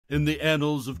In the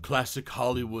annals of classic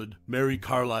Hollywood, Mary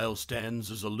Carlisle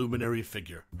stands as a luminary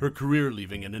figure, her career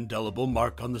leaving an indelible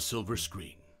mark on the silver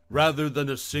screen. Rather than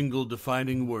a single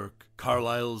defining work,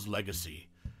 Carlisle's legacy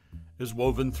is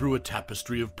woven through a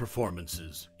tapestry of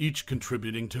performances, each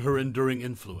contributing to her enduring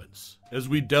influence. As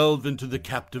we delve into the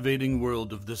captivating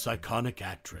world of this iconic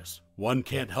actress, one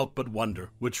can't help but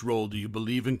wonder, which role do you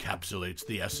believe encapsulates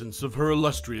the essence of her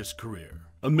illustrious career?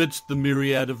 Amidst the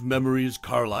myriad of memories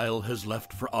Carlisle has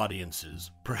left for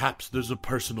audiences, perhaps there's a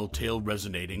personal tale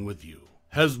resonating with you.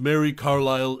 Has Mary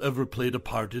Carlisle ever played a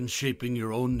part in shaping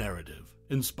your own narrative,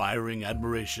 inspiring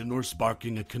admiration or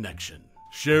sparking a connection?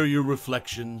 Share your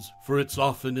reflections, for it's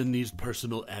often in these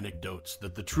personal anecdotes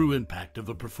that the true impact of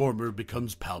a performer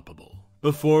becomes palpable.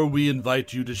 Before we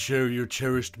invite you to share your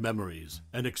cherished memories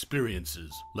and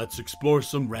experiences, let's explore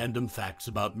some random facts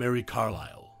about Mary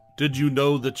Carlisle. Did you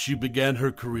know that she began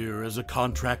her career as a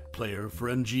contract player for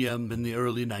MGM in the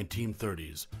early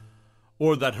 1930s?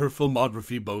 Or that her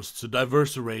filmography boasts a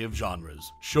diverse array of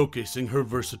genres, showcasing her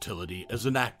versatility as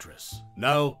an actress?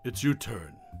 Now it's your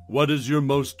turn. What is your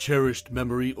most cherished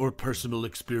memory or personal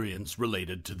experience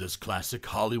related to this classic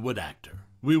Hollywood actor?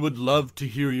 We would love to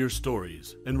hear your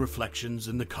stories and reflections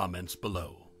in the comments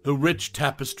below. The rich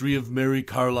tapestry of Mary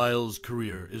Carlisle's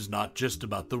career is not just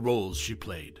about the roles she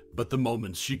played, but the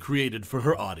moments she created for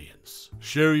her audience.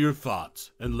 Share your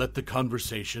thoughts and let the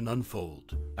conversation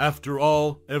unfold. After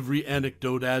all, every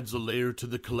anecdote adds a layer to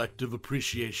the collective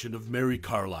appreciation of Mary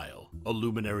Carlisle, a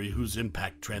luminary whose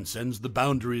impact transcends the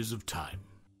boundaries of time.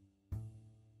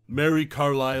 Mary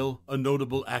Carlisle, a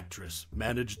notable actress,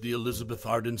 managed the Elizabeth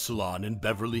Arden Salon in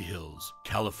Beverly Hills,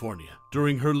 California,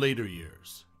 during her later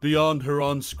years. Beyond her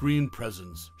on-screen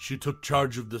presence, she took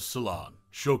charge of this salon,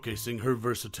 showcasing her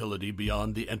versatility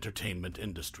beyond the entertainment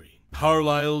industry.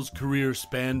 Carlisle's career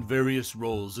spanned various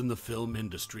roles in the film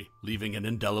industry, leaving an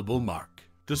indelible mark.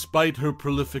 Despite her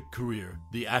prolific career,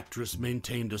 the actress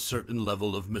maintained a certain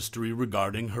level of mystery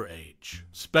regarding her age.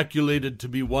 Speculated to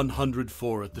be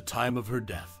 104 at the time of her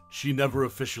death, she never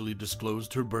officially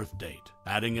disclosed her birth date,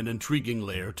 adding an intriguing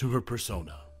layer to her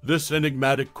persona. This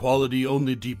enigmatic quality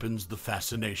only deepens the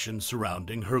fascination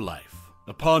surrounding her life.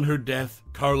 Upon her death,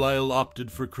 Carlisle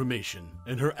opted for cremation,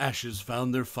 and her ashes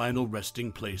found their final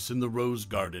resting place in the Rose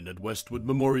Garden at Westwood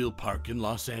Memorial Park in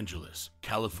Los Angeles,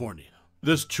 California.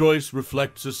 This choice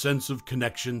reflects a sense of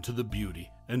connection to the beauty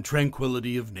and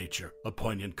tranquility of nature, a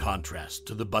poignant contrast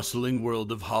to the bustling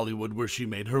world of Hollywood where she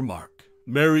made her mark.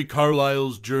 Mary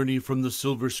Carlisle's journey from the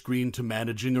silver screen to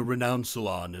managing a renowned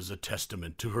salon is a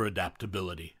testament to her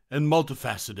adaptability and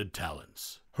multifaceted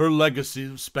talents. Her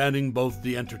legacy, spanning both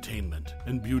the entertainment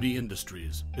and beauty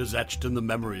industries, is etched in the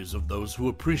memories of those who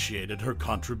appreciated her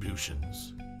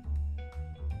contributions.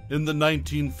 In the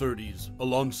 1930s,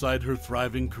 alongside her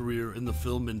thriving career in the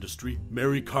film industry,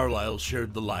 Mary Carlisle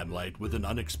shared the limelight with an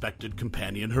unexpected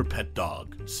companion, her pet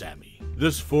dog, Sammy.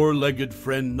 This four-legged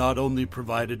friend not only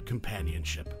provided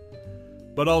companionship,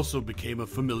 but also became a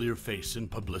familiar face in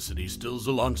publicity stills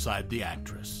alongside the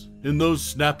actress. In those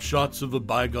snapshots of a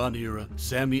bygone era,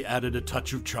 Sammy added a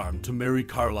touch of charm to Mary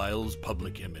Carlisle's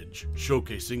public image,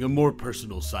 showcasing a more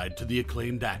personal side to the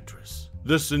acclaimed actress.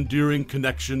 This endearing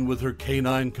connection with her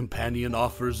canine companion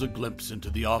offers a glimpse into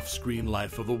the off-screen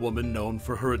life of a woman known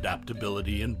for her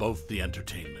adaptability in both the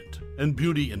entertainment and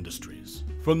beauty industries.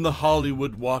 From the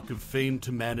Hollywood Walk of Fame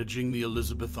to managing the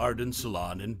Elizabeth Arden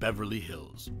Salon in Beverly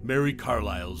Hills, Mary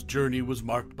Carlisle's journey was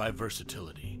marked by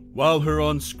versatility. While her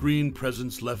on-screen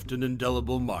presence left an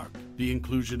indelible mark, the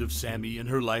inclusion of Sammy in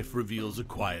her life reveals a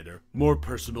quieter, more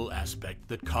personal aspect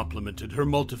that complemented her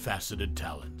multifaceted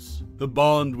talents. The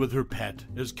bond with her pet,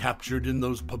 as captured in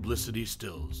those publicity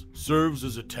stills, serves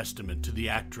as a testament to the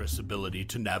actress' ability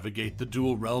to navigate the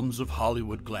dual realms of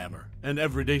Hollywood glamour and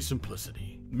everyday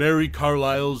simplicity. Mary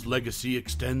Carlisle's legacy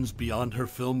extends beyond her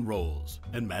film roles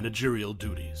and managerial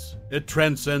duties. It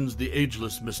transcends the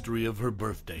ageless mystery of her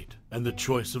birth date and the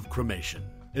choice of cremation.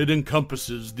 It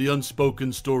encompasses the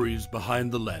unspoken stories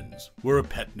behind the lens, where a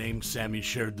pet named Sammy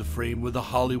shared the frame with a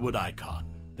Hollywood icon.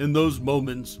 In those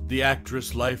moments, the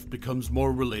actress' life becomes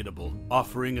more relatable,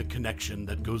 offering a connection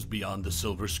that goes beyond the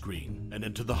silver screen and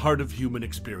into the heart of human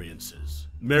experiences.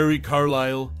 Mary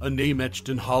Carlisle, a name etched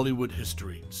in Hollywood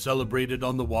history, celebrated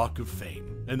on the Walk of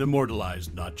Fame, and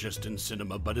immortalized not just in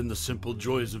cinema but in the simple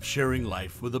joys of sharing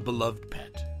life with a beloved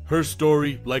pet. Her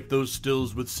story, like those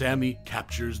stills with Sammy,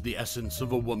 captures the essence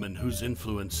of a woman whose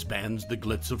influence spans the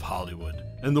glitz of Hollywood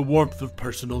and the warmth of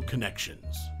personal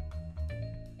connections.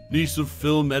 Niece of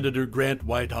film editor Grant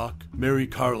Whitehawk, Mary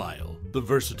Carlisle, the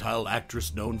versatile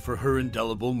actress known for her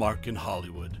indelible mark in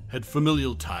Hollywood, had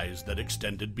familial ties that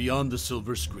extended beyond the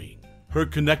silver screen. Her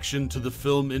connection to the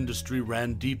film industry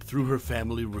ran deep through her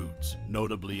family roots,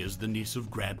 notably as the niece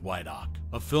of Grant Whiteock,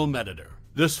 a film editor.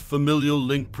 This familial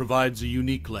link provides a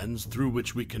unique lens through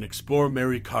which we can explore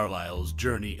Mary Carlisle's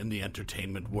journey in the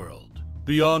entertainment world.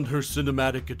 Beyond her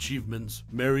cinematic achievements,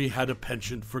 Mary had a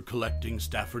penchant for collecting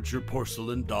Staffordshire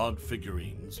porcelain dog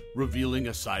figurines, revealing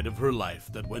a side of her life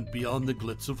that went beyond the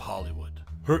glitz of Hollywood.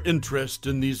 Her interest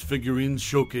in these figurines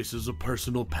showcases a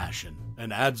personal passion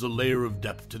and adds a layer of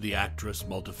depth to the actress'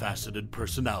 multifaceted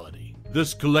personality.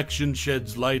 This collection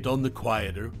sheds light on the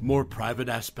quieter, more private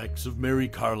aspects of Mary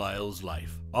Carlisle's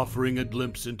life, offering a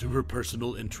glimpse into her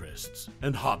personal interests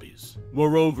and hobbies.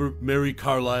 Moreover, Mary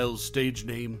Carlisle's stage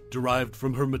name, derived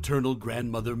from her maternal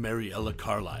grandmother Mary Ella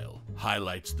Carlisle,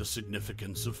 highlights the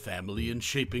significance of family in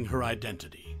shaping her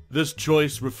identity. This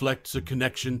choice reflects a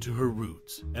connection to her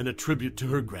roots and a tribute to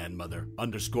her grandmother,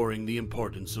 underscoring the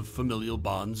importance of familial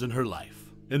bonds in her life.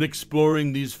 In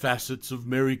exploring these facets of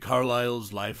Mary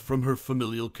Carlisle's life, from her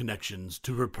familial connections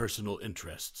to her personal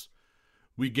interests,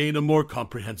 we gain a more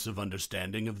comprehensive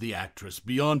understanding of the actress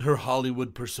beyond her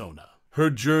Hollywood persona. Her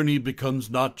journey becomes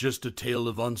not just a tale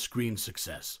of on-screen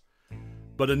success,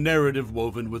 but a narrative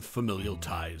woven with familial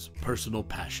ties, personal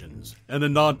passions, and a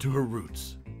nod to her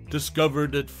roots.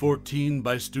 Discovered at 14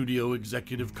 by studio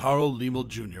executive Carl Laemmle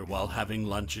Jr. while having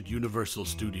lunch at Universal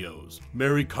Studios,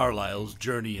 Mary Carlisle's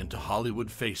journey into Hollywood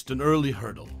faced an early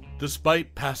hurdle.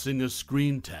 Despite passing a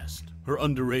screen test, her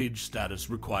underage status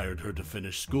required her to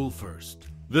finish school first.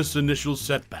 This initial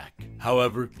setback,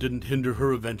 however, didn't hinder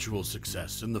her eventual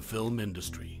success in the film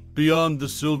industry. Beyond the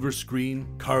silver screen,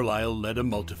 Carlisle led a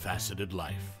multifaceted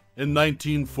life. In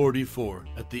 1944,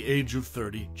 at the age of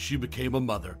 30, she became a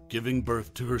mother, giving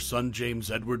birth to her son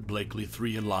James Edward Blakely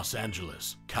III in Los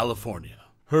Angeles, California.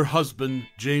 Her husband,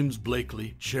 James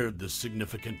Blakely, shared this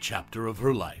significant chapter of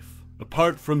her life.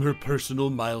 Apart from her personal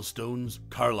milestones,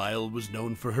 Carlisle was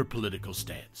known for her political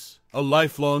stance. A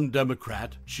lifelong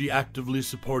Democrat, she actively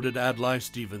supported Adlai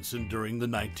Stevenson during the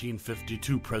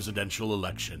 1952 presidential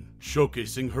election,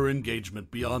 showcasing her engagement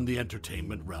beyond the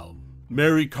entertainment realm.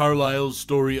 Mary Carlisle's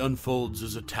story unfolds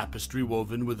as a tapestry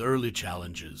woven with early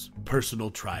challenges,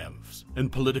 personal triumphs, and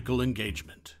political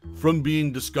engagement. From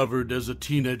being discovered as a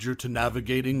teenager to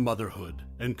navigating motherhood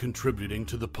and contributing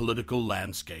to the political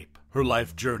landscape, her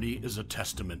life journey is a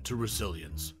testament to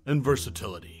resilience and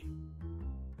versatility.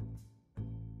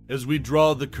 As we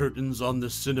draw the curtains on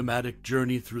this cinematic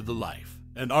journey through the life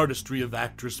and artistry of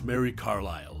actress Mary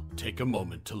Carlisle, take a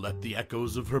moment to let the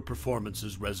echoes of her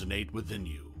performances resonate within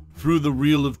you. Through the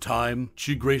reel of time,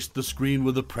 she graced the screen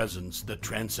with a presence that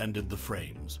transcended the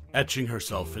frames, etching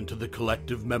herself into the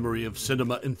collective memory of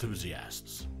cinema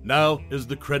enthusiasts. Now, as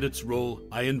the credits roll,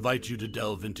 I invite you to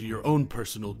delve into your own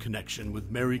personal connection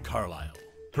with Mary Carlisle.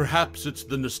 Perhaps it's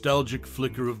the nostalgic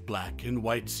flicker of black and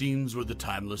white scenes or the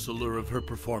timeless allure of her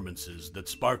performances that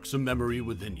sparks a memory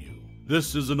within you.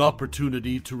 This is an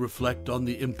opportunity to reflect on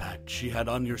the impact she had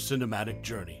on your cinematic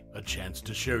journey, a chance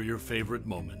to share your favorite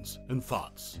moments and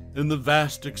thoughts. In the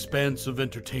vast expanse of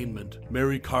entertainment,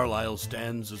 Mary Carlisle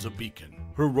stands as a beacon,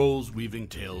 her roles weaving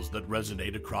tales that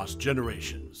resonate across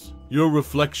generations. Your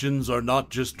reflections are not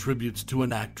just tributes to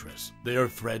an actress, they are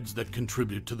threads that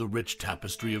contribute to the rich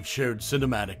tapestry of shared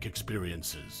cinematic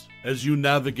experiences. As you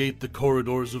navigate the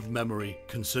corridors of memory,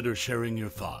 consider sharing your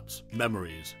thoughts,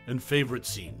 memories, and favorite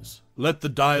scenes. Let the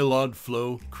dialogue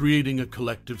flow, creating a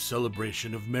collective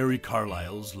celebration of Mary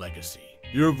Carlisle's legacy.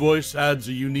 Your voice adds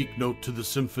a unique note to the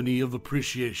symphony of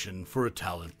appreciation for a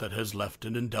talent that has left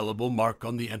an indelible mark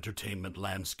on the entertainment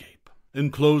landscape.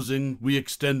 In closing, we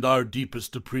extend our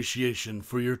deepest appreciation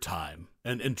for your time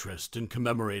and interest in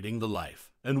commemorating the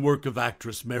life and work of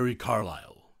actress Mary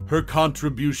Carlisle. Her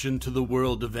contribution to the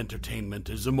world of entertainment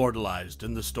is immortalized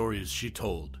in the stories she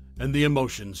told and the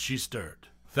emotions she stirred.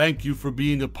 Thank you for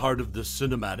being a part of this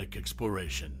cinematic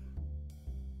exploration.